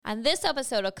On this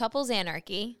episode of Couples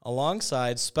Anarchy,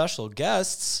 alongside special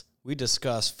guests, we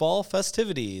discuss fall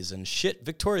festivities and shit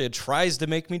Victoria tries to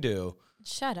make me do.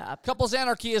 shut up. Couples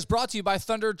Anarchy is brought to you by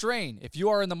Thunder Drain. If you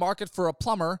are in the market for a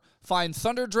plumber, find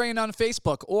Thunder Drain on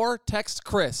Facebook or text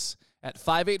Chris at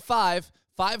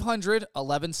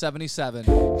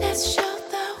 585-500-1177. Let's show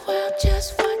the world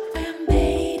just what we're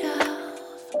made of.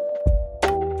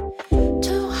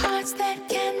 Two hearts that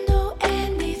can do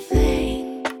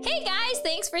anything. Hey guys,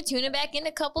 thanks for tuning back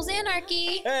into Couples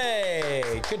Anarchy.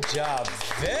 Hey, good job,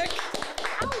 Vic.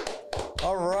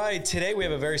 All right, today we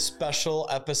have a very special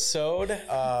episode.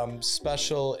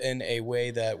 Special in a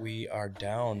way that we are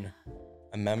down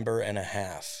a member and a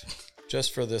half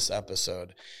just for this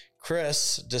episode.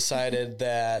 Chris decided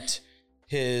that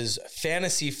his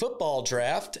fantasy football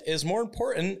draft is more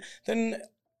important than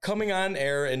coming on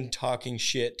air and talking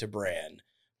shit to Bran.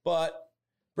 But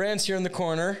Bran's here in the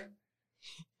corner,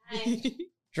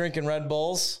 drinking Red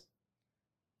Bulls.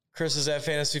 Chris is at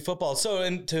fantasy football. So,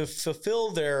 and to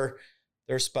fulfill their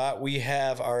spot, we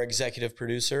have our executive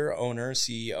producer, owner,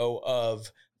 CEO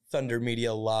of Thunder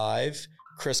Media Live,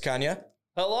 Chris Kanya.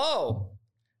 Hello.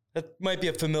 That might be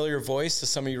a familiar voice to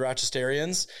some of you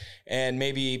Rochesterians, and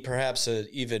maybe perhaps an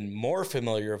even more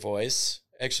familiar voice.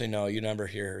 Actually, no, you never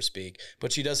hear her speak,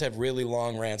 but she does have really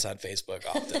long rants on Facebook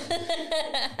often.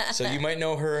 So you might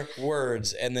know her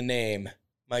words and the name.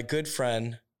 My good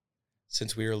friend,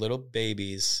 since we were little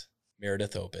babies,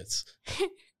 Meredith Opitz.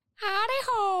 Howdy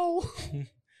ho.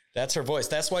 That's her voice.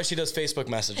 That's why she does Facebook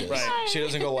messages. Right. She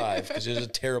doesn't go live because she has a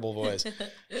terrible voice.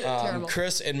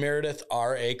 Chris and Meredith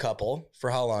are a couple. For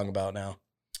how long about now?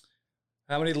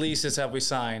 How many leases have we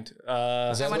signed?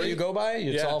 Is that what you go by?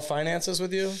 It's Yeah. all finances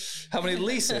with you? How many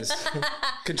leases?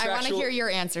 I want to hear your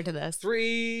answer to this.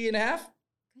 3.5?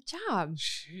 Good job.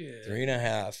 Shit.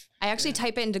 3.5. I actually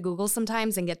type it into Google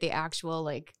sometimes and get the actual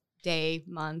like day,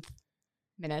 month,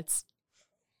 minutes.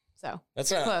 So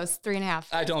That's not close. 3.5.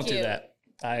 I don't do Cute. that.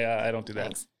 I don't do that.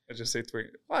 Thanks. I just say 3.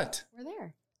 What? We're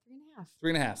there. 3.5.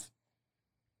 3.5.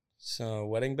 so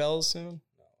wedding bells soon.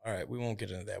 All right, we won't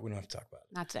get into that. We don't have to talk about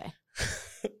Not today.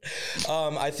 it.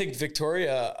 I think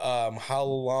Victoria,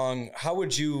 how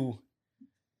would you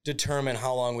determine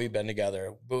how long we've been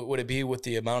together? Would it be with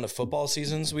the amount of football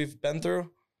seasons we've been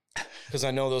through? Because I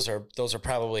know those are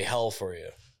probably hell for you.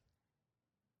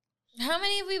 How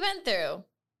many have we been through?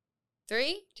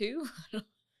 3? 2?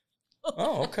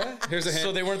 Oh, okay. Here's a hint.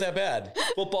 So they weren't that bad.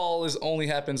 Football only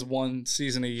happens one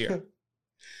season a year.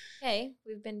 Okay,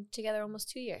 we've been together almost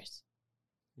 2 years.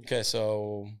 Okay,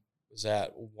 so is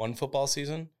that one football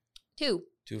season? 2.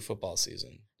 2 football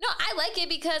season. No, I like it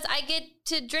because I get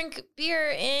to drink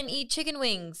beer and eat chicken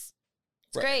wings.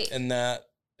 It's great. And that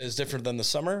is different than the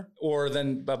summer? Or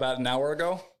than about an hour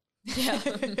ago? Yeah.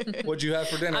 What'd you have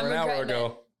for dinner I'm an hour regretting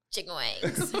ago? Chicken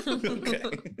wings.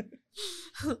 Okay.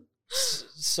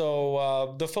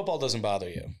 So the football doesn't bother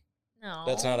you. No.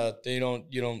 That's not you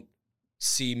don't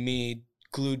see me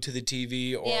glued to the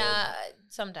TV, or Yeah,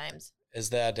 sometimes. is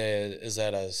that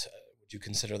would you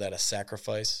consider that a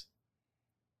sacrifice?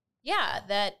 Yeah,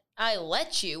 that I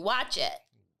let you watch it.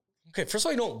 Okay, first of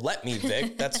all, you don't let me,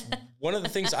 Vic. That's one of the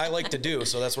things I like to do,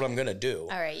 so that's what I'm gonna do.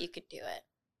 All right, you could do it.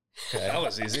 Okay. That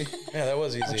was easy. Yeah, that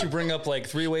was Why don't easy. you bring up like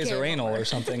 3 ways or anal or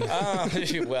something?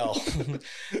 Well,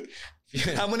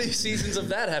 How many seasons of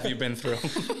that have you been through?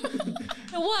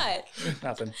 What?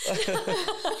 Nothing.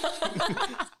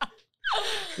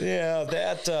 yeah,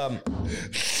 that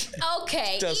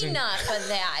Okay, Doesn't- enough of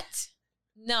that.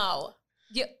 No.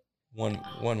 You,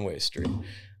 one way street.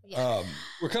 yeah.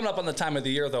 We're coming up on the time of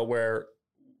the year, though, where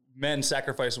men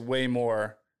sacrifice way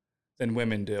more than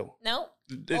women do. No,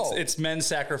 It's men's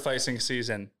sacrificing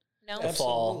season, no, the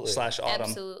fall Absolutely. /autumn.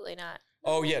 absolutely not.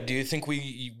 Oh yeah, do you think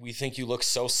we think you look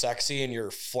so sexy in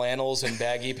your flannels and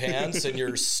baggy pants and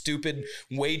your stupid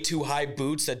way too high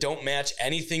boots that don't match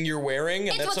anything you're wearing, and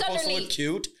It's that's what's supposed to underneath. look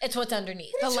cute? It's what's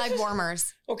underneath. The leg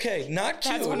warmers. Okay, not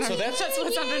cute. So that's That's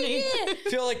what's underneath. I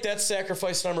feel like that's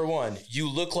sacrifice number 1. You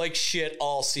look like shit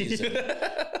all season. Do you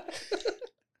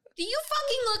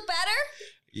fucking look better?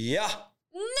 Yeah.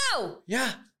 No,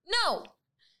 Yeah. no.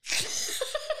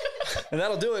 And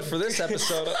that'll do it for this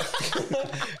episode.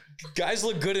 Guys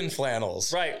look good in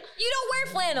flannels. Right. You don't wear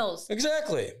flannels.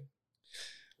 Exactly.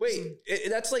 Wait,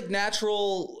 that's like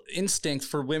natural instinct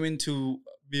for women to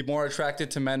be more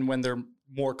attracted to men when they're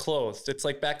more clothed. It's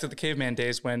like back to the caveman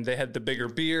days when they had the bigger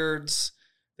beards,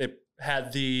 they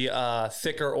had the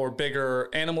thicker or bigger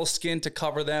animal skin to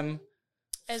cover them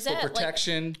Is for that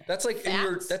protection. That's like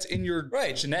facts? in your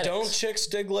Right. genetics. Don't chicks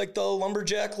dig like the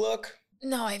lumberjack look?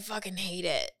 No, I fucking hate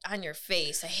it on your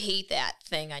face. I hate that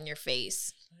thing on your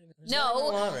face. There's not even a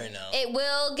No, lot right now. it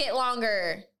will get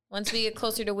longer once we get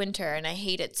closer to winter, and I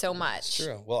hate it so much.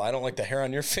 True. Well, I don't like the hair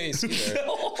on your face either.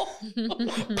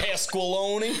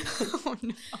 Pasqualone. Oh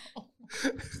no.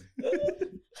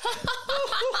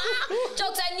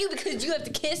 Joke's on you because you have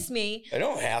to kiss me. I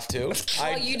don't have to.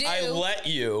 you do. I let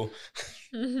you.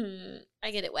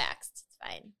 I get it waxed. It's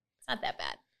fine. It's not that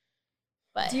bad.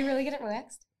 But Do you really get it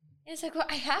waxed? it's like, well,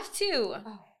 I have to.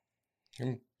 Oh. You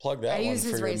can plug that I one use for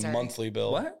his your razor. monthly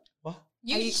bill. What?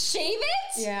 You shave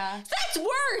it? Yeah. That's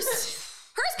worse.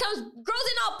 Hers grows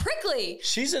in all prickly.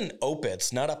 She's an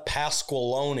Opitz, not a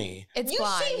Pasqualone. It's You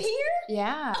blonde. shave here?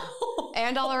 Yeah.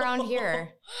 And all around here.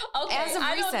 Okay, As of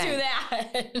I don't recent. do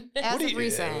that. As What of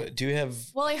recent. do you have?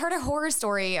 Well, I heard a horror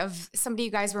story of somebody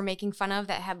you guys were making fun of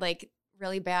that had like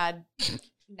really bad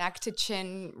neck to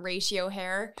chin ratio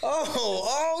hair.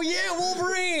 Oh yeah,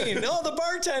 Wolverine. Oh, the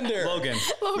bartender. Logan.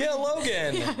 Yeah,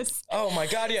 Logan. Yes. Oh my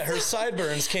God, yeah, her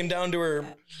sideburns came down to her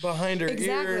behind her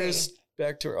Exactly. ears,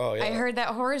 back to her. Oh yeah. I heard that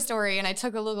horror story and I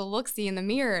took a little look-see in the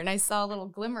mirror and I saw a little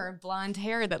glimmer of blonde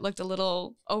hair that looked a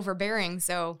little overbearing.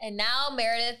 So And now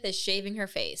Meredith is shaving her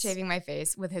face. shaving my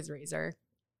face with his razor,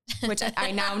 which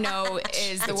I now know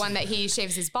is the one that he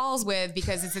shaves his balls with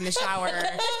because it's in the shower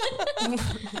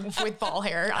with ball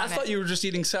hair I on thought it. you were just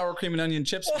eating sour cream and onion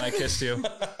chips when I kissed you.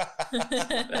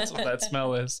 That's what that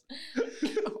smell is.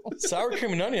 Sour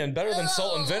cream and onion, better than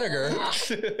salt and vinegar.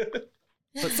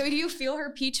 So do you feel her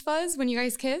peach fuzz when you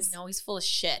guys kiss? No, he's full of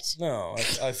shit. No,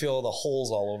 I feel the holes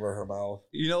all over her mouth.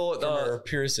 You know, From her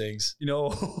piercings. you know.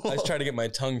 I was trying to get my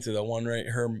tongue through the one right.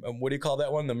 Her, what do you call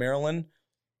that one? The Maryland.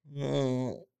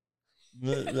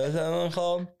 That's that one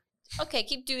called. Okay,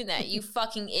 keep doing that, you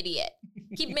fucking idiot.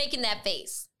 Keep making that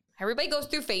face. Everybody goes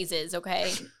through phases, okay?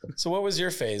 So what was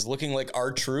your phase? Looking like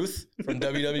R-Truth from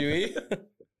WWE?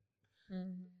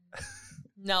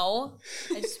 No,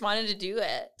 I just wanted to do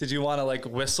it. Did you want to like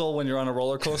whistle when you're on a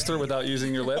roller coaster without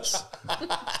using your lips?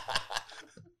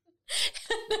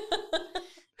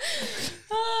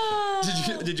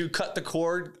 Did you cut the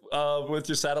cord with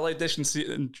your satellite dish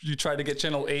and you tried to get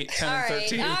channel 8, 10, All and right,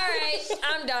 13? all right,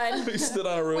 I'm done. You stood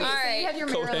on a roof, Wait, All so right. you have your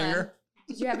coat Marilyn. hanger.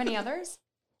 Did you have any others?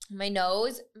 My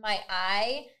nose, my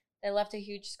eye, that left a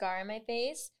huge scar on my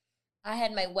face. I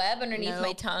had my web underneath my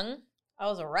Nope. tongue. I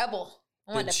was a rebel.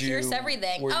 I wanted Did to pierce you-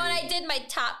 everything. Oh, were and you- I did my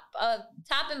top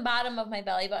and bottom of my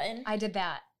belly button. I did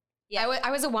that. Yeah.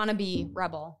 I was a wannabe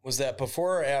rebel. Was that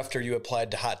before or after you applied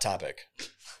to Hot Topic?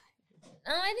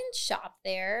 Oh, I didn't shop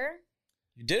there.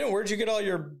 You didn't? Where'd you get all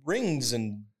your rings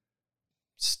and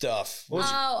stuff? What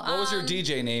was your um,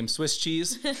 DJ name? Swiss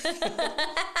cheese? You're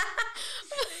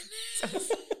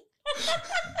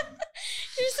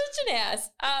such an ass.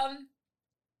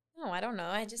 No, I don't know.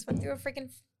 I just went through a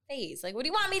freaking phase. Like, what do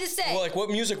you want me to say? Well, like, what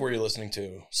music were you listening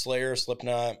to? Slayer,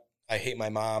 Slipknot, I Hate My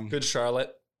Mom. Good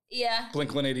Charlotte, Yeah.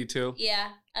 Blink-182. Yeah.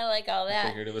 I like all that.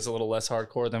 Figured it was a little less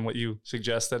hardcore than what you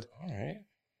suggested. All right.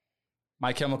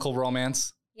 My Chemical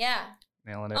Romance. Yeah.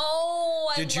 Nailing it.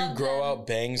 Oh, I Did you love grow them. out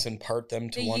bangs and part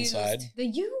them to The one used. side? The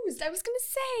used. I was gonna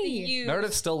say. The used.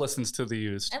 Meredith still listens to The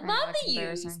Used. I I know, love it's the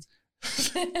embarrassing. used.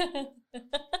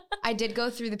 I did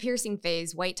go through the piercing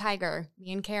phase. White Tiger.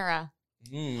 Me and Kara.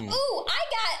 Mm. Ooh,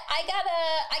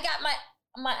 I got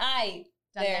my eye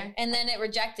Done there, there? and then it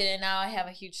rejected, and now I have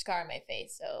a huge scar on my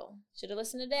face. So should have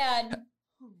listened to Dad.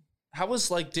 How was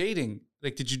like dating?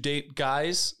 Like, did you date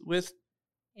guys with?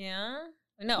 Yeah.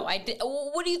 No, I did.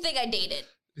 What do you think I dated?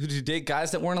 Did you date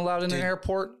guys that weren't allowed in an Did-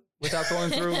 airport without going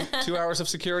through 2 hours of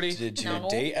security? Did you No.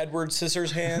 date Edward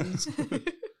Scissorhands?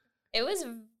 It was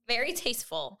very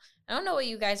tasteful. I don't know what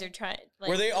you guys are trying. Like,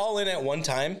 Were they all in at one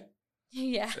time?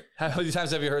 Yeah. How many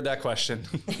times have you heard that question?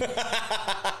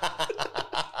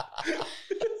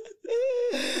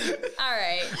 All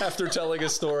right. After telling a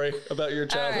story about your All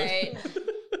childhood. right.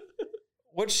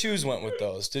 What shoes went with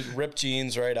those? Did ripped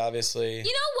jeans, right? Obviously. You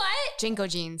know what? Jinko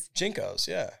jeans, Jinkos,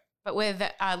 yeah. but with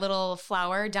a little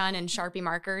flower done in Sharpie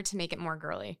marker to make it more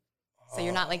girly. So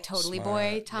you're not like totally Smart.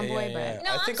 boy, tomboy, but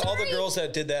No, I I'm think all the sorry. girls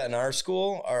that did that in our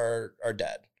school are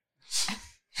dead.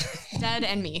 Dad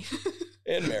and me.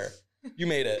 And Mare. You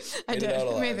made it. I Made did. it out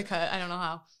I alive. made the cut. I don't know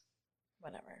how.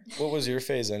 Whatever. What was your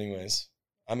phase, anyways?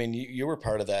 I mean, you were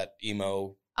part of that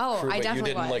emo Oh, crew, I but you definitely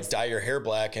didn't was. like dye your hair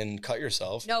black and cut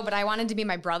yourself. No, but I wanted to be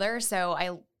my brother, so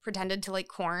I pretended to like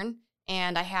corn,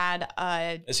 and I had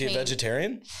a Is he a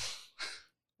vegetarian?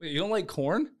 Wait, you don't like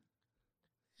corn?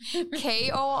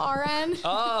 KORN.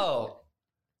 Oh.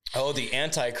 Oh, the Oh,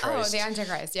 Antichrist. the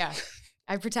Antichrist. Yeah,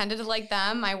 I pretended to like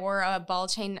them. I wore a ball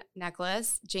chain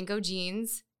necklace, Jinko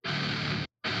jeans.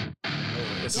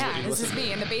 Is This is what Yeah, you this listen is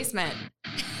me in the basement.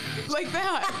 Like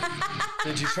that.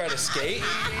 Did you try to skate?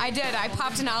 I did. I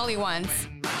popped an ollie once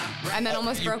and then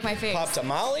almost broke my face. Popped a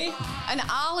molly? An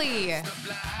ollie.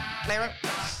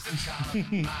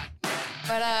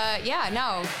 But yeah,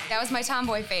 no, that was my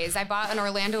tomboy phase. I bought an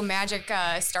Orlando Magic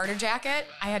starter jacket.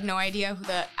 I had no idea who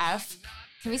the F,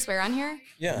 can we swear on here?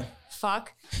 Yeah.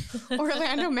 Fuck.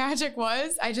 Orlando Magic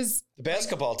was. I just, The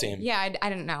basketball team. yeah, I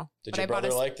didn't know. Did But your I bought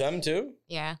brother like them too?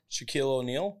 Yeah, Shaquille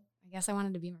O'Neal? I guess I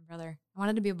wanted to be my brother. I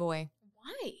wanted to be a boy.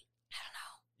 Why?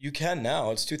 You can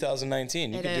now. It's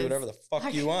 2019. You It can do is. whatever the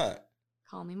fuck you want.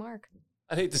 Call me Mark.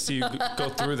 I'd hate to see you go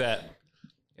through that,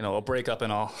 a breakup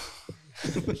and all.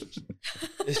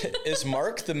 Is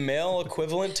Mark the male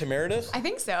equivalent to Meredith? I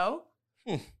think so.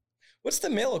 What's the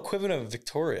male equivalent of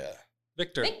Victoria?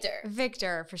 Victor.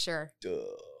 Victor, for sure. Duh.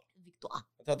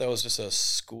 I thought that was just a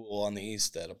school on the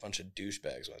east that a bunch of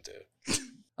douchebags went to.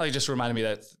 Oh, you just reminded me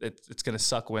that it's going to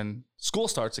suck when school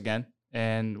starts again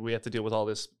and we have to deal with all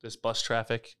this bus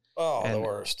traffic, Oh, the And-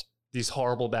 worst. these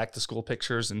horrible back to school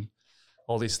pictures and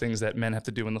all these things that men have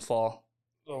to do in the fall.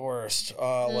 The worst.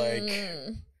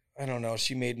 Mm. I don't know.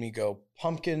 She made me go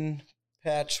pumpkin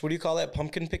patch. What do you call that?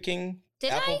 Pumpkin picking?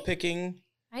 Did Apple I? picking?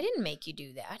 I didn't make you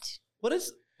do that. What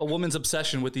is a woman's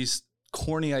obsession with these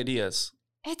corny ideas?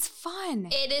 It's fun.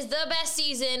 It is the best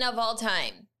season of all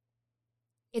time.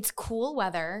 It's cool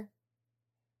weather,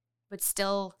 but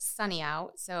still sunny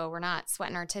out. So we're not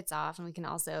sweating our tits off, and we can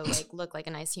also look like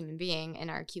a nice human being in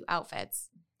our cute outfits.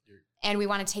 And we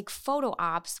want to take photo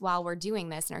ops while we're doing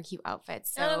this in our cute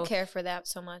outfits. So I don't care for that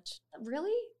so much.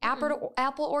 Really?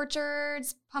 Apple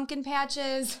orchards, pumpkin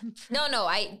patches. No,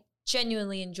 I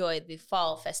genuinely enjoy the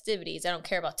fall festivities. I don't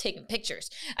care about taking pictures.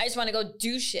 I just want to go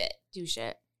do shit. Do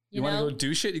shit. You want to go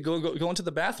do shit? You go into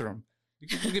the bathroom.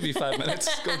 We'll give you 5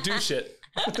 minutes. Go do shit.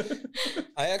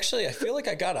 I feel like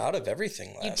I got out of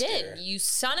everything You last did. year. You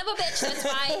son of a bitch. That's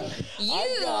why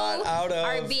you got out of-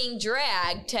 are being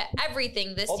dragged to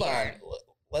everything this Hold year. on.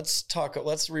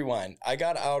 Let's rewind. I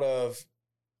got out of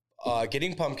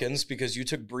getting pumpkins because you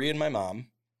took Brie and my mom.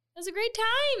 It was a great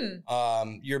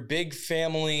time. Your big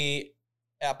family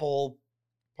apple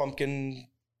pumpkin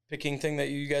picking thing that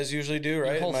you guys usually do,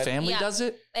 right? Your whole family Yeah. does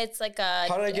it? It's like a.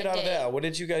 How did I get a out of day. that? What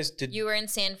did you guys did? You were in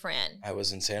San Fran. I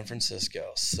was in San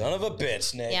Francisco. Son of a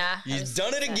bitch, Nick. Yeah, I You've was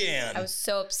done it upset. again. I was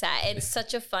so upset. It's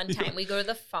such a fun time. We go to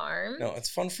the farm, No, it's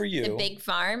fun for you. the big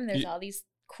farm. There's You- all these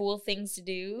cool things to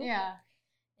do. Yeah.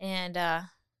 And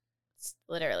it's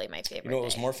literally my favorite. You know what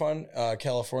was day. more fun?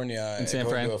 California In San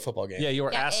going Fran? to a football game. Yeah, you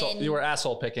were Yeah, asshole. and- You were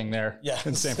asshole picking there. Yeah.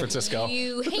 in San Francisco.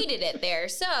 You hated it there,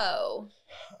 so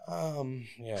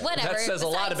Yeah. whatever. That says a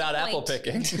lot Besides about the apple point.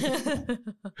 picking.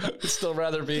 I'd still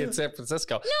rather be in San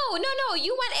Francisco. No.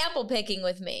 You went apple picking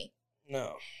with me.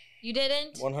 No. You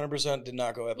didn't? 100% did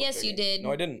not go apple Yes, you picking. did.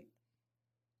 No, I didn't.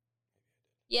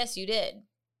 Yes, you did.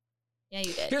 Yeah,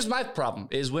 you did. Here's my problem: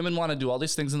 is women want to do all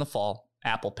these things in the fall,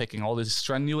 apple picking, all these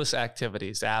strenuous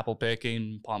activities, apple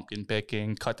picking, pumpkin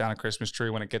picking, cut down a Christmas tree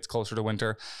when it gets closer to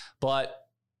winter, but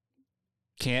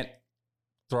can't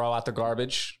throw out the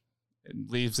garbage.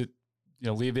 Leave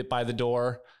it by the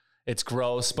door. It's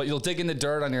gross, but you'll dig in the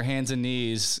dirt on your hands and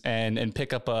knees and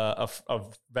pick up a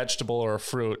vegetable or a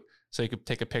fruit so you could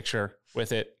take a picture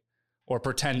with it or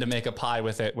pretend to make a pie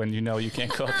with it when you know you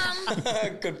can't cook.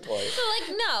 Good point. So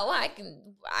no, I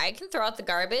can throw out the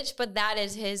garbage, but that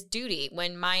is his duty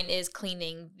when mine is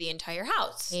cleaning the entire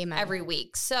house Amen. every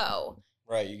week. So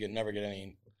Right, you never get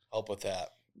any help with that.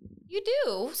 you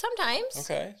do sometimes.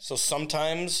 Okay, so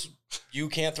sometimes you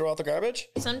can't throw out the garbage?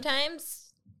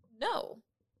 Sometimes no,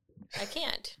 I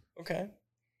can't. Okay.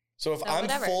 So if So I'm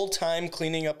whatever. full-time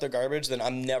cleaning up the garbage, then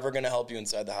I'm never going to help you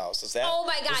inside the house. Is that Oh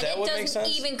my is God, that it what makes doesn't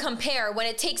sense? even compare. When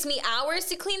it takes me hours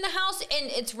to clean the house and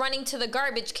it's running to the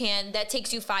garbage can, that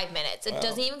takes you 5 minutes. It Well,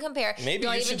 doesn't even compare. Maybe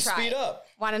Don't you even should try. speed up.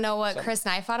 Want to know what Chris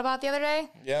and I fought about the other day?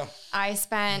 Yeah. I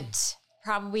spent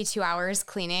probably 2 hours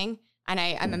cleaning, and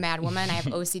I'm a mad woman. I have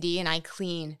OCD, and I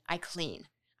clean.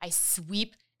 I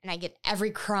sweep, and I get every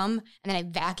crumb, and then I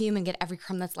vacuum and get every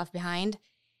crumb that's left behind.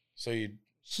 So you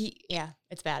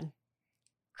It's bad.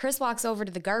 Chris walks over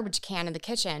to the garbage can in the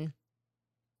kitchen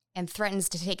and threatens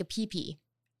to take a pee-pee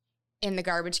in the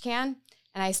garbage can,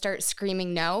 and I start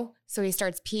screaming no, so he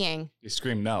starts peeing You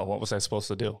scream no. What was I supposed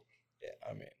to do?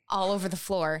 I mean. all over the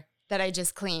floor that I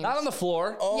just cleaned. Not on the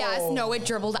floor. Oh. Yes, no, it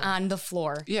dribbled on the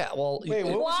floor. Yeah, well, Wait,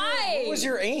 what was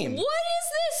your aim? What is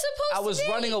this supposed I to was be?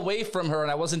 running away from her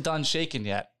and I wasn't done shaking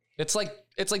yet. It's like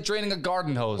draining a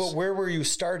garden hose But where were you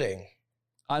starting?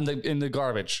 in the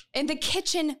garbage. In the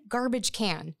kitchen garbage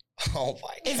can Oh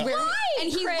my is god. where, Why,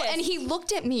 and Chris? he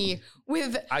looked at me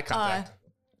with Eye contact.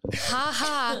 Ha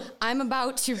ha, I'm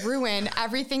about to ruin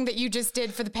everything that you just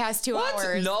did for the past 2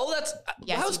 hours. No, that's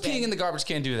Yes, how's you did. peeing in the garbage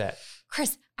can do that?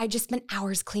 Chris, I just spent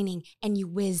hours cleaning and you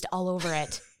whizzed all over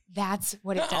it. That's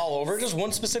what it does. All over, just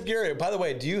one specific area. By the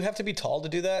way, do you have to be tall to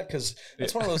do that? Because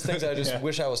it's one of those things I just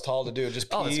wish I was tall to do. Just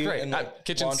pee Oh, that's great. in like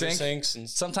Kitchen laundry sink. sinks and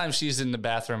Sometimes she's in the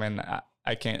bathroom and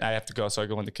I can't. I have to go, so I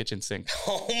go in the kitchen sink.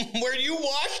 where you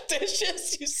wash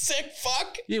dishes, you sick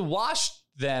fuck. You wash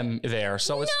them there,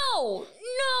 so it's.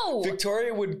 No.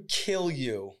 Victoria would kill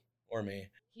you or me.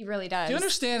 He really does. Do you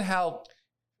understand how?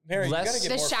 Mary, you Less- gotta get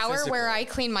The more shower physical. where I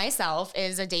clean myself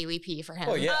is a daily pee for him.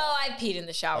 Oh yeah. Oh, I peed in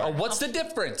the shower. Oh, what's the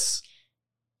difference?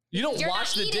 You don't You're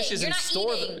wash not the eating. dishes You're and not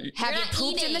store eating. them. Have You're you not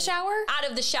pooped in the eating shower? Out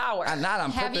of the shower. Not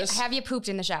on Have you purpose. have you pooped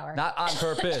in the shower? Not on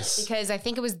purpose. Because I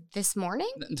think it was this morning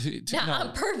Not No. on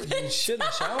You purpose. shit in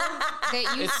the shower?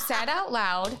 that you said out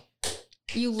loud,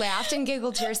 you laughed and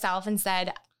giggled to yourself and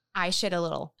said, I shit a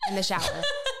little in the shower.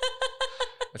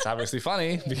 It's obviously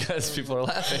funny because people are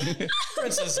laughing.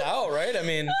 Princess out, right? I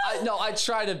mean, I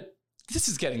try to. This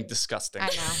is getting disgusting. I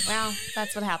know. Well,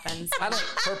 that's what happens. I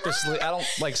don't purposely. I don't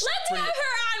like. Let's have her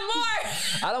on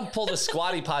more. I don't pull the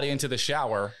squatty potty into the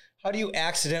shower. how do you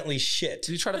accidentally shit?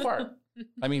 Do you try to fart?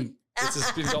 I mean, this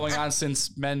has been going on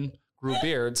since men grew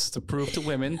beards to prove to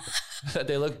women that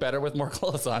they look better with more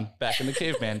clothes on back in the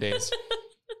caveman days.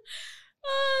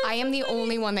 I am the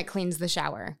only one that cleans the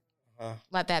shower. Uh-huh.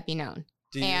 Let that be known.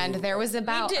 Do you- And there was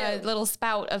about do. a little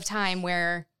spout of time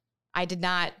where I did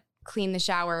not clean the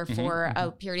shower for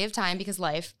a period of time because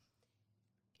life.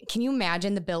 Can you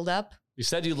imagine the buildup You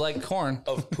said you like corn.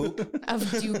 of poop. of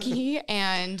Dookie?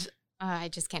 And I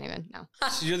just can't even. No.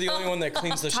 So you're the only one that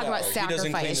cleans the Talk shower. about He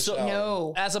doesn't clean the sacrifice. shower.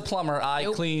 No. As a plumber, I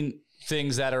Nope. clean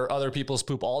things that are other people's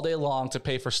poop all day long to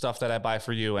pay for stuff that I buy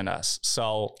for you and us.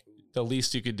 So the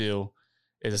least you could do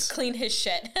is Clean his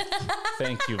shit.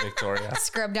 thank you, Victoria.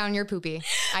 Scrub down your poopy.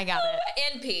 I got it.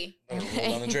 And pee. Roll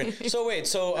down the drain. So wait,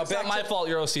 so It's not my fault.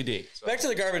 You're OCD. back to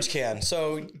the garbage can.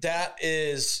 So that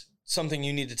is something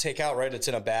you need to take out, right? It's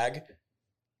in a bag.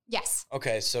 Yes.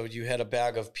 Okay, so you had a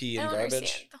bag of pee I and don't garbage.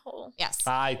 understand the whole. Yes.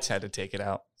 I had to take it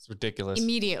out. It's ridiculous.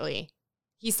 Immediately.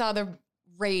 He saw the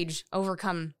rage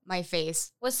overcome my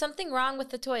face. Was something wrong with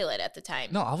the toilet at the time?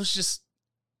 No, I was just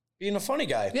Being a funny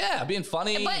guy. being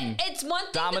funny. But and it's one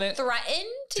thing dominant. to threaten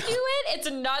to do it. It's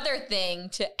another thing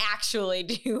to actually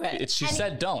do it. she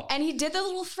said don't. And he did the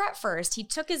little threat first. He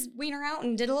took his wiener out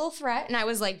and did a little threat. And I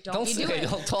was like, don't you do it.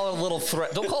 Don't call it a little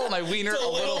threat. Don't call it my wiener a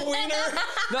little. wiener.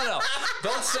 No.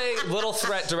 Don't say little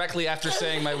threat directly after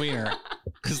saying my wiener.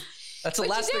 Because that's the But you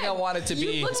last thing did. I wanted to You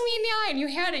be. looked me in the eye and you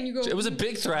had it and you go, It was a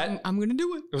big threat. I'm going to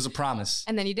do it. It was a promise.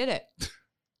 And then he did it. He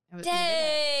did it.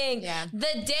 Dang. Yeah.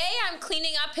 The day I'm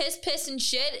cleaning up his piss and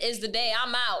shit is the day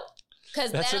I'm out.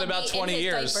 Because That's in about 20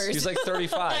 years. He's like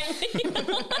 35.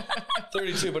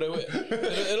 32, but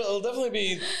it'll definitely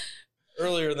be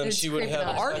earlier than It's she would creeping have.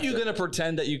 up. Aren't you going to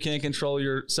pretend that you can't control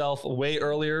yourself way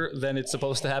earlier than it's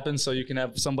supposed to happen so you can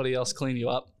have somebody else clean you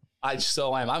up? I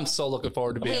so am. I'm so looking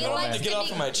forward to being He a likes man. to get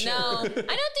off of my chair. No, I don't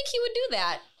think he would do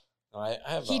that. I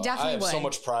have. He definitely I have so would.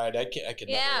 much pride. I could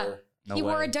Yeah. never. No He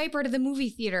wore way. a diaper to the movie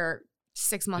theater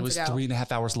 6 It months was ago.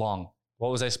 3.5 hours long.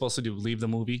 What was I supposed to do? Leave the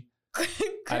movie?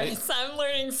 Chris, I'm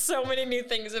learning so many new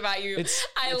things about you.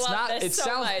 I love this it so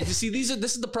sounds, much. You see,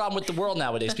 this is the problem with the world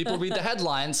nowadays. People read the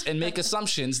headlines and make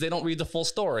assumptions. They don't read the full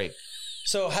story.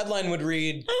 So headline would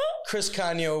read: Chris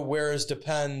Kanyo wears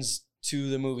Depends to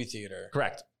the movie theater.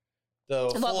 Correct. The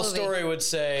What full movie? story would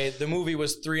say the movie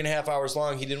was 3.5 hours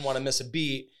long. He didn't want to miss a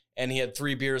beat, and he had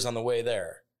 3 beers on the way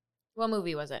there. What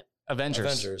movie was it?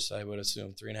 Avengers. I would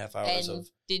assume 3.5 hours And of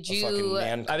did a fucking you?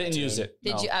 man I didn't use cartoon. it.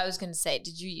 Did no. you? I was gonna say,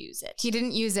 did you use it? He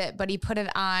didn't use it, but he put it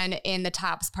on in the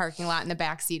Tops parking lot in the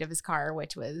back seat of his car,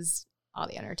 which was all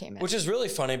the entertainment. Which is really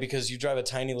funny because you drive a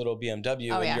tiny little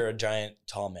BMW Oh, and yeah. you're a giant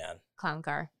tall man. Clown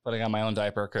car. Putting on my own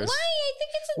diaper Why? because I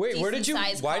think it's a Wait, where did you?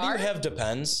 decent-sized Why do you car. have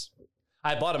Depends?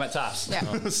 I bought them at Tops.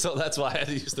 Yeah. So that's why I had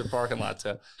to use their parking lot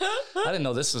too. I didn't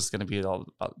know this was going to be all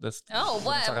about this. Oh, We're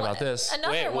what? gonna talk about what- this.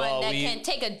 Another Wait, one well, that we- can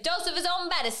take a dose of his own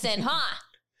medicine, huh?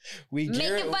 We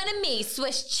Making fun of me,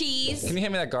 Swiss cheese. Can you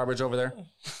hand me that garbage over there?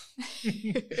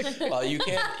 Well, you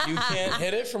can't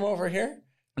hit it from over here.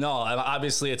 No,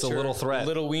 obviously it's a little threat.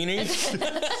 Little weenie.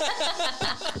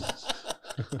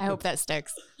 I hope that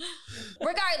sticks.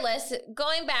 Regardless,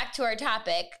 going back to our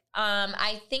topic,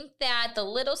 I think that the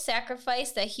little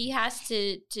sacrifice that he has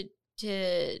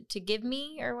to give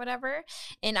me or whatever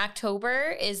in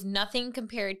October is nothing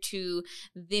compared to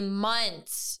the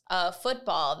months of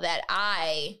football that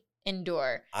I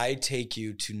endure. I take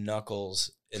you to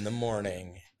Knuckles in the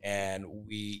morning and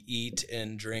we eat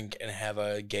and drink and have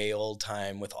a gay old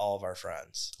time with all of our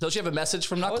friends. Don't you have a message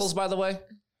from Knuckles, by the way?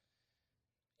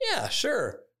 Yeah,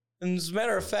 sure. And as a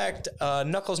matter of fact,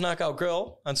 Knuckles Knockout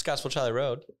Grill on Scottsville Charlie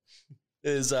Road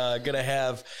is going to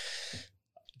have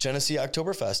Genesee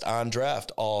Oktoberfest on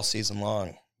draft all season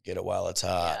long. Get it while it's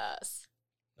hot. Yes.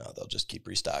 No, they'll just keep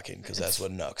restocking because that's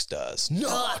what Nux does.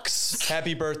 Nux!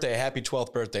 Happy birthday. Happy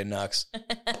 12th birthday, Nux.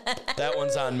 That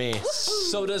one's on me.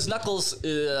 So does Knuckles,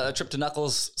 a trip to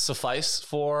Knuckles suffice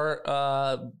for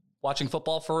watching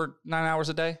football for 9 hours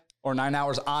a day? Or 9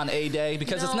 hours on a day?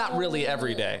 Because it's not really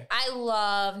every day. I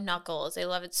love Knuckles. I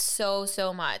love it so,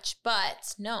 so much.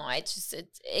 But no,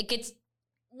 it gets,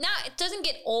 it doesn't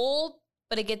get old,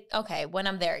 but it gets, okay, when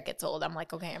I'm there, it gets old. I'm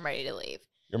like, okay, I'm ready to leave.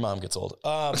 Your mom gets old.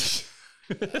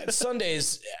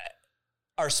 Sundays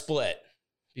are split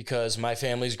because my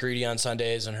family's greedy on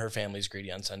Sundays and her family's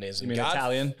greedy on Sundays. And You mean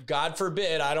Italian? God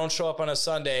forbid I don't show up on a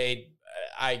Sunday,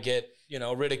 I get,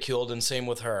 ridiculed, and same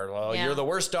with her. Well, Yeah. You're the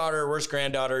worst daughter, worst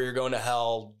granddaughter. You're going to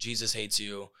hell. Jesus hates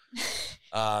you.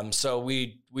 So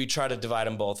we try to divide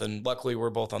them both. And luckily we're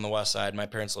both on the west side. My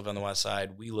parents live on the west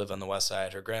side. We live on the west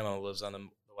side. Her grandma lives on the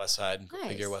west side. Nice.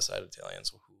 Figure west side Italians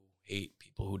who hate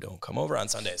people who don't come over on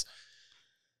Sundays.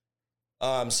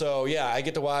 So yeah, I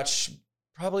get to watch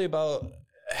probably about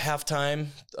halftime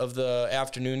of the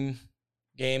afternoon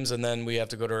games, and then we have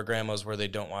to go to our grandma's where they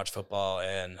don't watch football,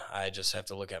 and I just have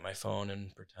to look at my phone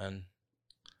and pretend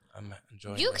I'm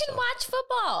enjoying You myself. can watch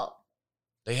football.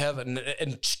 They have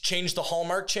and change the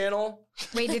Hallmark channel.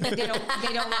 Wait, they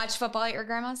don't watch football at your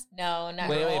grandma's? No, not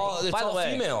Wait, really. wait. It's By the all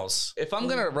way, females. If I'm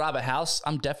going to rob a house,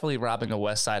 I'm definitely robbing a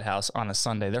West Side house on a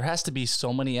Sunday. There has to be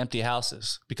so many empty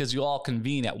houses because you all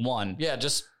convene at one. Yeah,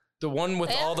 just the one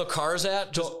with all the cars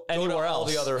at. Just go to Anywhere all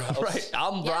else. the other houses. Right.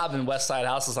 I'm robbing West Side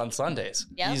houses on Sundays.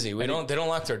 Yep. Easy. They don't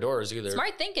lock their doors either.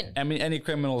 Smart thinking. I mean, any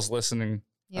criminals listening,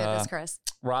 Yeah, that's Chris.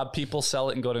 rob people, sell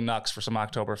it, and go to Nux for some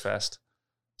Oktoberfest.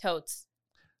 Totes.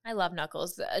 I love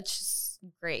Knuckles. It's just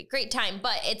great time.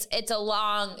 But it's a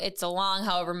long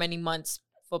however many months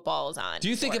football is on. Do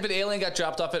you think if an alien got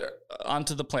dropped off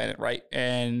onto the planet, right,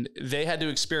 and they had to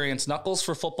experience Knuckles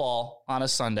for football on a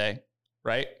Sunday,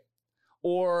 right,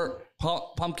 or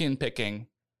pumpkin picking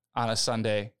on a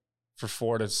Sunday for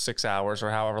 4 to 6 hours or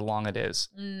however long it is,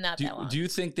 Not that long. do you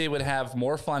think they would have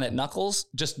more fun at Knuckles?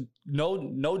 Just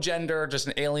no gender, just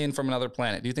an alien from another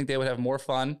planet. Do you think they would have more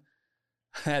fun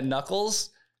at Knuckles,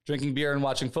 drinking beer and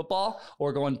watching football,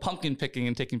 or going pumpkin picking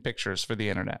and taking pictures for the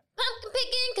internet? Pumpkin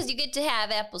picking because you get to have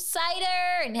apple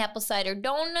cider and apple cider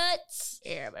donuts.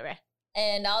 Yeah, baby.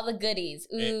 And all the goodies.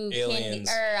 Ooh, candy aliens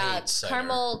or hate cider.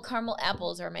 caramel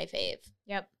apples are my fave.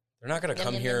 Yep. They're not going to Yum,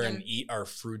 come yum, here yum, and yum. eat our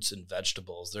fruits and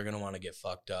vegetables. They're going to want to get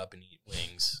fucked up and eat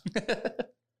wings. They're going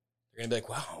to be like,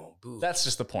 wow, boo. That's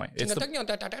just the point. It's the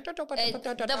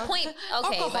The point.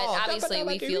 Okay, but obviously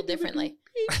we feel differently.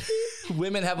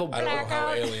 women have I don't know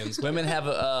how aliens. women have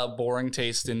a boring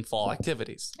taste in fall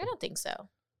activities. I don't think so.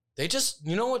 They just,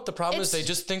 you know what the problem is? It's- They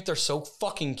just think they're so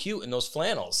fucking cute in those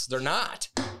flannels. They're not.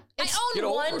 I get own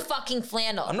over one it. fucking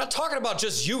flannel. I'm not talking about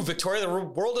just you, Victoria. The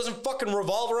world doesn't fucking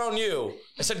revolve around you.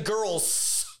 I said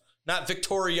girls, not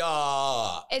Victoria.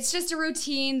 It's just a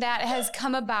routine that has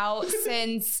come about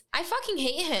since I fucking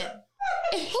hate him.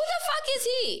 Who the fuck is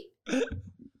he?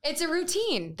 it's a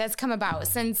routine that's come about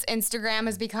since Instagram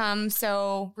has become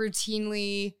so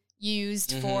routinely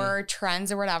used for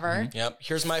trends or whatever. Yep.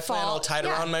 Here's my flannel Fall, tied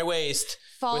yeah. around my waist.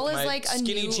 Fall with is my like a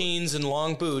skinny new jeans and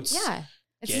long boots. Yeah.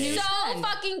 It's a Gay. new So trend.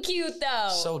 fucking cute though.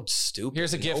 So stupid.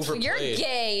 Here's a and gift. overplayed. You're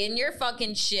gay and you're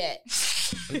fucking shit.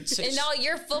 And all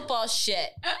your football shit.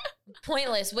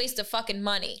 Pointless, waste of fucking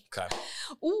money. Okay.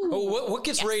 Ooh. Oh, what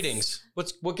gets ratings?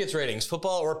 What gets ratings?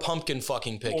 Football or pumpkin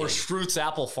fucking picking? Or Struth's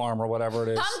Apple Farm or whatever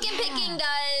it is. Pumpkin picking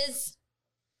does.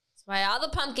 That's why all the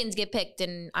pumpkins get picked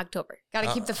in October. Got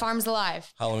to keep the farms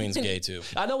alive. Halloween's gay too.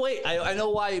 I know. Wait, I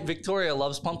know why Victoria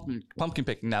loves pumpkin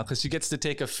picking now, because she gets to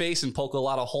take a face and poke a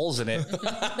lot of holes in it,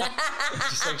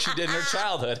 just like she did in her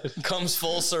childhood. Comes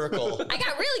full circle. I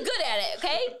got really good at it,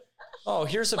 okay? Oh,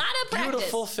 here's a Lot of practice.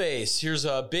 beautiful face. Here's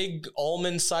a big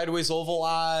almond sideways oval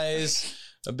eyes,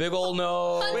 a big old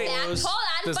nose. Fun fact, hold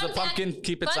on. Does fun the fact, pumpkin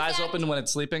keep its fun eyes fact. open when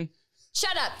it's sleeping?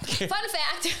 Shut up. Fun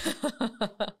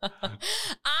fact.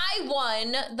 I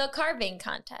won the carving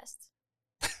contest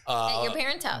at your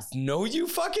parents' house. No, you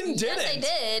fucking didn't. Yes, I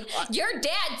did. Your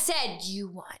dad said you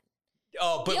won.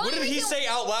 Oh, but The what only did he reason- say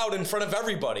out loud in front of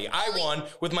everybody? I Only- won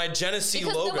with my Genesee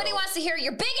Because logo. nobody wants to hear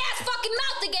your big ass fucking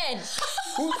mouth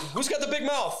again. Who's got the big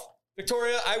mouth?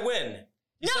 Victoria, I win.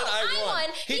 He No, said I won.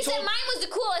 He said told mine was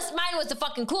the coolest. Mine was the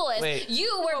fucking coolest. Wait.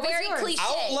 You were What was very yours? cliche.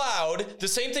 out loud the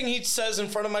same thing he says in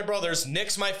front of my brothers.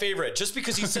 Nick's my favorite, just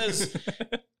because he says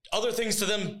other things to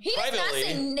them He does not privately.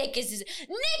 say Nick is his.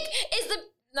 Nick is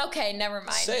the. Okay, never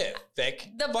mind. Say it, Vic.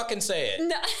 Fucking say it.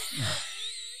 No.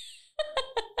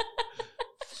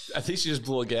 I think she just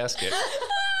blew a gasket.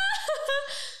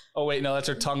 Oh wait, no, that's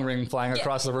her tongue ring flying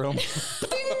across the room.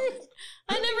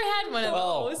 I never had one of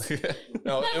Oh. those.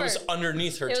 No, it Never. was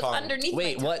underneath her It was tongue. underneath.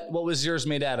 Wait, my tongue. what was yours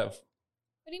made out of?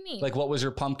 What do you mean? Like, what was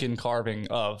your pumpkin carving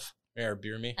of? Here,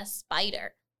 beer me. a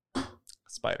spider.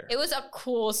 Spider. It was a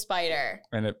cool spider.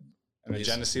 And a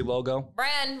Genesee logo.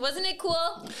 Brand, wasn't it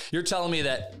cool? You're telling me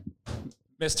that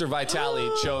Mr.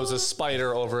 Vitale chose a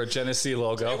spider over a Genesee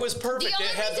logo. It was perfect. The It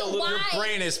only had the reason little. why- Your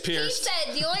brain is He pierced.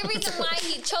 said the only reason why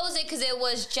he chose it because it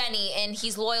was Jenny and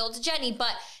he's loyal to Jenny,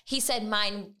 but he said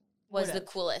mine was the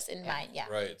coolest in mine. Yeah.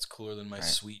 Right, it's cooler than my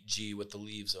sweet G with the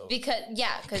leaves over.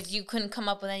 Because you couldn't come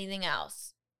up with anything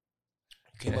else.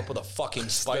 Came up with a fucking The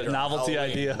spider. novelty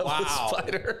Halloween. idea of a Wow.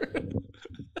 spider.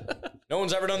 No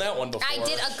one's ever done that one before. I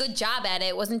did a good job at it.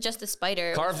 It wasn't just a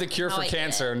spider. It Carve was the cure how for I did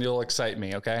cancer it. and you'll excite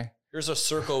me, okay? Here's a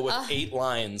circle with 8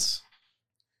 lines.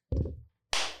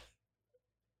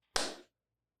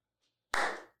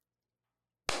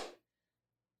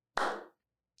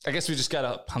 I guess we just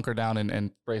gotta hunker down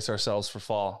and brace ourselves for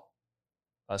fall.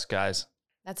 Us guys.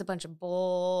 That's a bunch of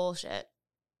bullshit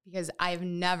because I've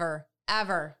never,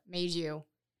 ever made you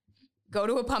go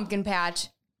to a pumpkin patch,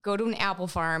 go to an apple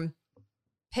farm,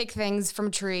 pick things from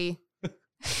a tree.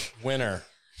 Winner.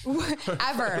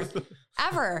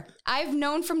 Ever. I've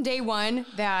known from day one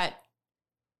that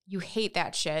you hate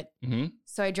that shit. Mm-hmm.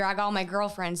 So I drag all my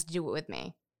girlfriends to do it with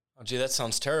me. Oh, gee, that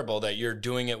sounds terrible that you're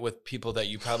doing it with people that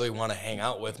you probably want to hang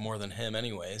out with more than him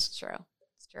anyways. It's true.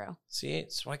 It's true. See,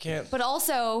 so I can't. But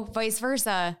also vice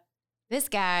versa. This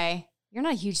guy, you're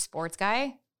not a huge sports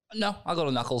guy. No, I'll go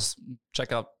to Knuckles,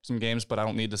 check out some games, but I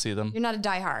don't need to see them. You're not a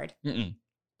diehard. Mm-mm.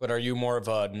 But are you more of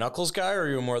a Knuckles guy, or are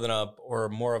you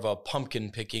more of a pumpkin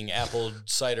picking, apple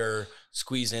cider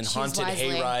squeeze in, Choose haunted wisely.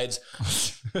 hay rides?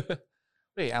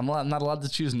 Wait, I'm not allowed to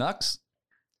choose Nux?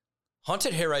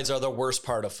 Haunted hay rides are the worst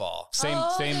part of fall. Same.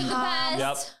 they're the best.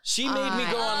 Yep. She made me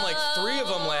go on like 3 of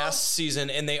them last season,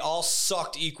 and they all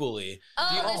sucked equally.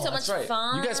 Oh, there's so that's much right.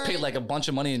 fun. You guys paid like a bunch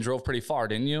of money and drove pretty far,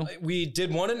 didn't you? We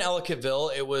did one in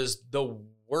Ellicottville. It was the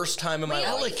worst time of my life.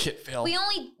 Ellicottville. We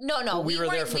only no. we were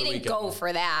there for we the didn't weekend. go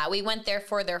for that. We went there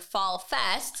for their fall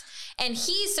fest, and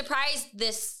he surprised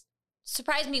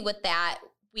me with that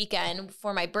weekend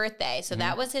for my birthday. So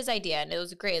that was his idea, and it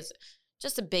was great. It was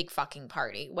just a big fucking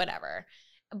party, whatever.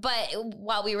 But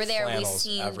while we were there, we Flannels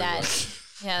seen everywhere. that.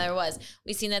 Yeah, there was.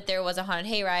 We seen that there was a haunted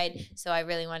hayride, so I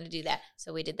really wanted to do that.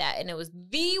 So we did that, and it was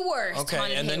the worst. Okay,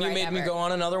 haunted and then you hayride made me ever. go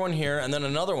on another one here, and then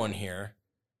another one here.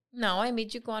 No, I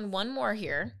made you go on one more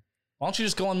here. Why don't you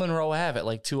just go on Monroe Ave at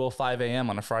like 2:05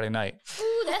 a.m. on a Friday night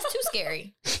Ooh, that's too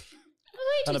scary. That's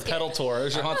way on too a scary. pedal tour?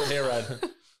 There's your haunted hayride.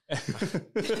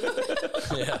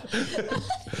 Yeah.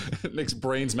 Nick's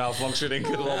brain's malfunctioning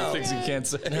with all the things he can't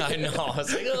say. I know. I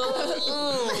was like,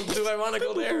 oh, do I want to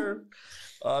go there?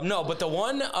 No, but the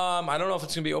one, I don't know if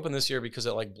it's gonna be open this year because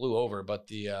it like blew over. But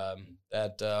the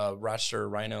that Rochester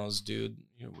Rhinos dude,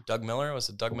 Doug Miller, was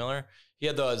it Doug Miller? He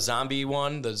had the zombie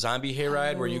one, the zombie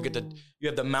hayride, where you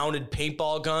have the mounted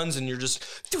paintball guns, and you're just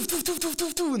doo, doo, doo, doo,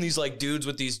 doo, doo, and these like dudes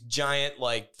with these giant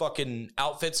like fucking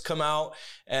outfits come out,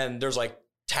 and there's like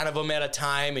 10 of them at a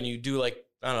time, and you do like,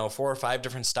 I don't know, 4 or 5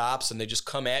 different stops, and they just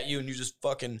come at you, and you just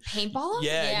fucking Paintball?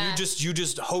 yeah, Yeah. you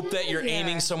just hope that you're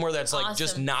aiming somewhere that's like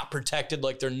just Awesome. not protected,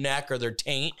 like their neck or their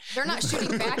taint. They're not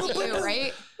shooting back at you,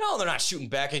 right? No, they're not shooting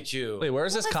back at you. Wait, where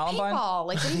is this That's Columbine? paintball.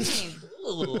 Like, what do you mean?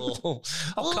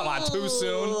 Oh, come on, too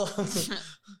soon.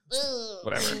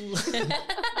 Whatever.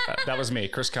 That was me,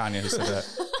 Chris Kanye, who said that.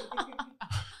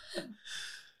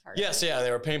 Yes, yeah, they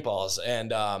were paintballs,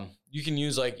 and you can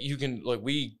use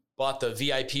we bought the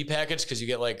VIP package because you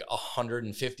get like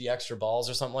 150 extra balls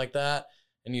or something like that.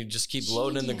 And you just keep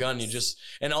loading in the gun.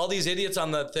 And all these idiots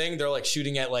on the thing, they're like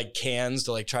shooting at like cans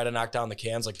to like try to knock down the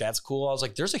cans. Like, that's cool. I was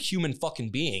like, there's a human fucking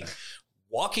being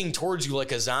walking towards you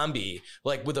like a zombie,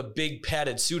 like with a big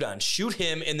padded suit on. Shoot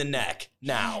him in the neck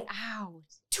now. Ow.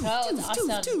 Oh, it's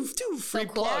awesome. Free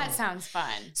cool. plug. That sounds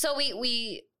fun. So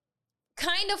we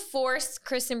kind of forced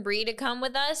Chris and Bree to come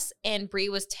with us, and Bree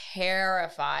was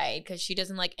terrified because she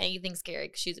doesn't like anything scary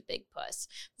because she's a big puss.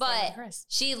 But Chris.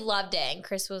 she loved it, and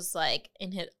Chris was like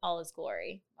in all his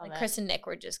glory. Like Love it. Chris and Nick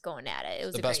were just going at it. It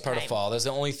was The a best great part time. of fall. That's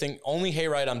the only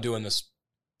hayride I'm doing this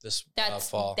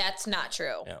fall. That's not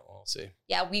true. Yeah, we'll see.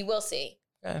 Yeah, we will see.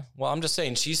 Yeah, well, I'm just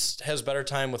saying she has better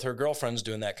time with her girlfriends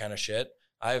doing that kind of shit.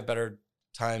 I have better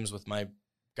times with my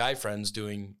guy friends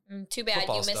doing. Too bad you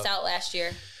football missed stuff. out last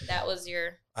year. That was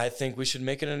your I think we should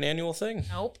make it an annual thing.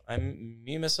 nope. I'm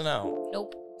me missing out.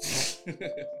 Nope.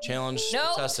 Challenge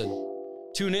Nope. tested.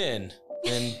 Tune in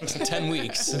 10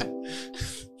 weeks.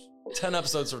 10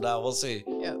 episodes from now, we'll see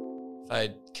Yep. if I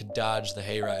could dodge the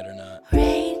hayride or not.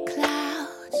 Rain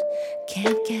clouds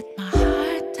can't get my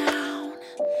heart down.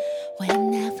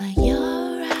 Whenever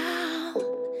you're around,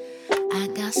 I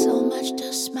got so much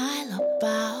to smile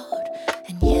about.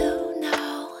 And you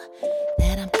know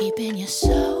that I'm keeping you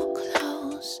so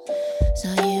close, so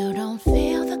you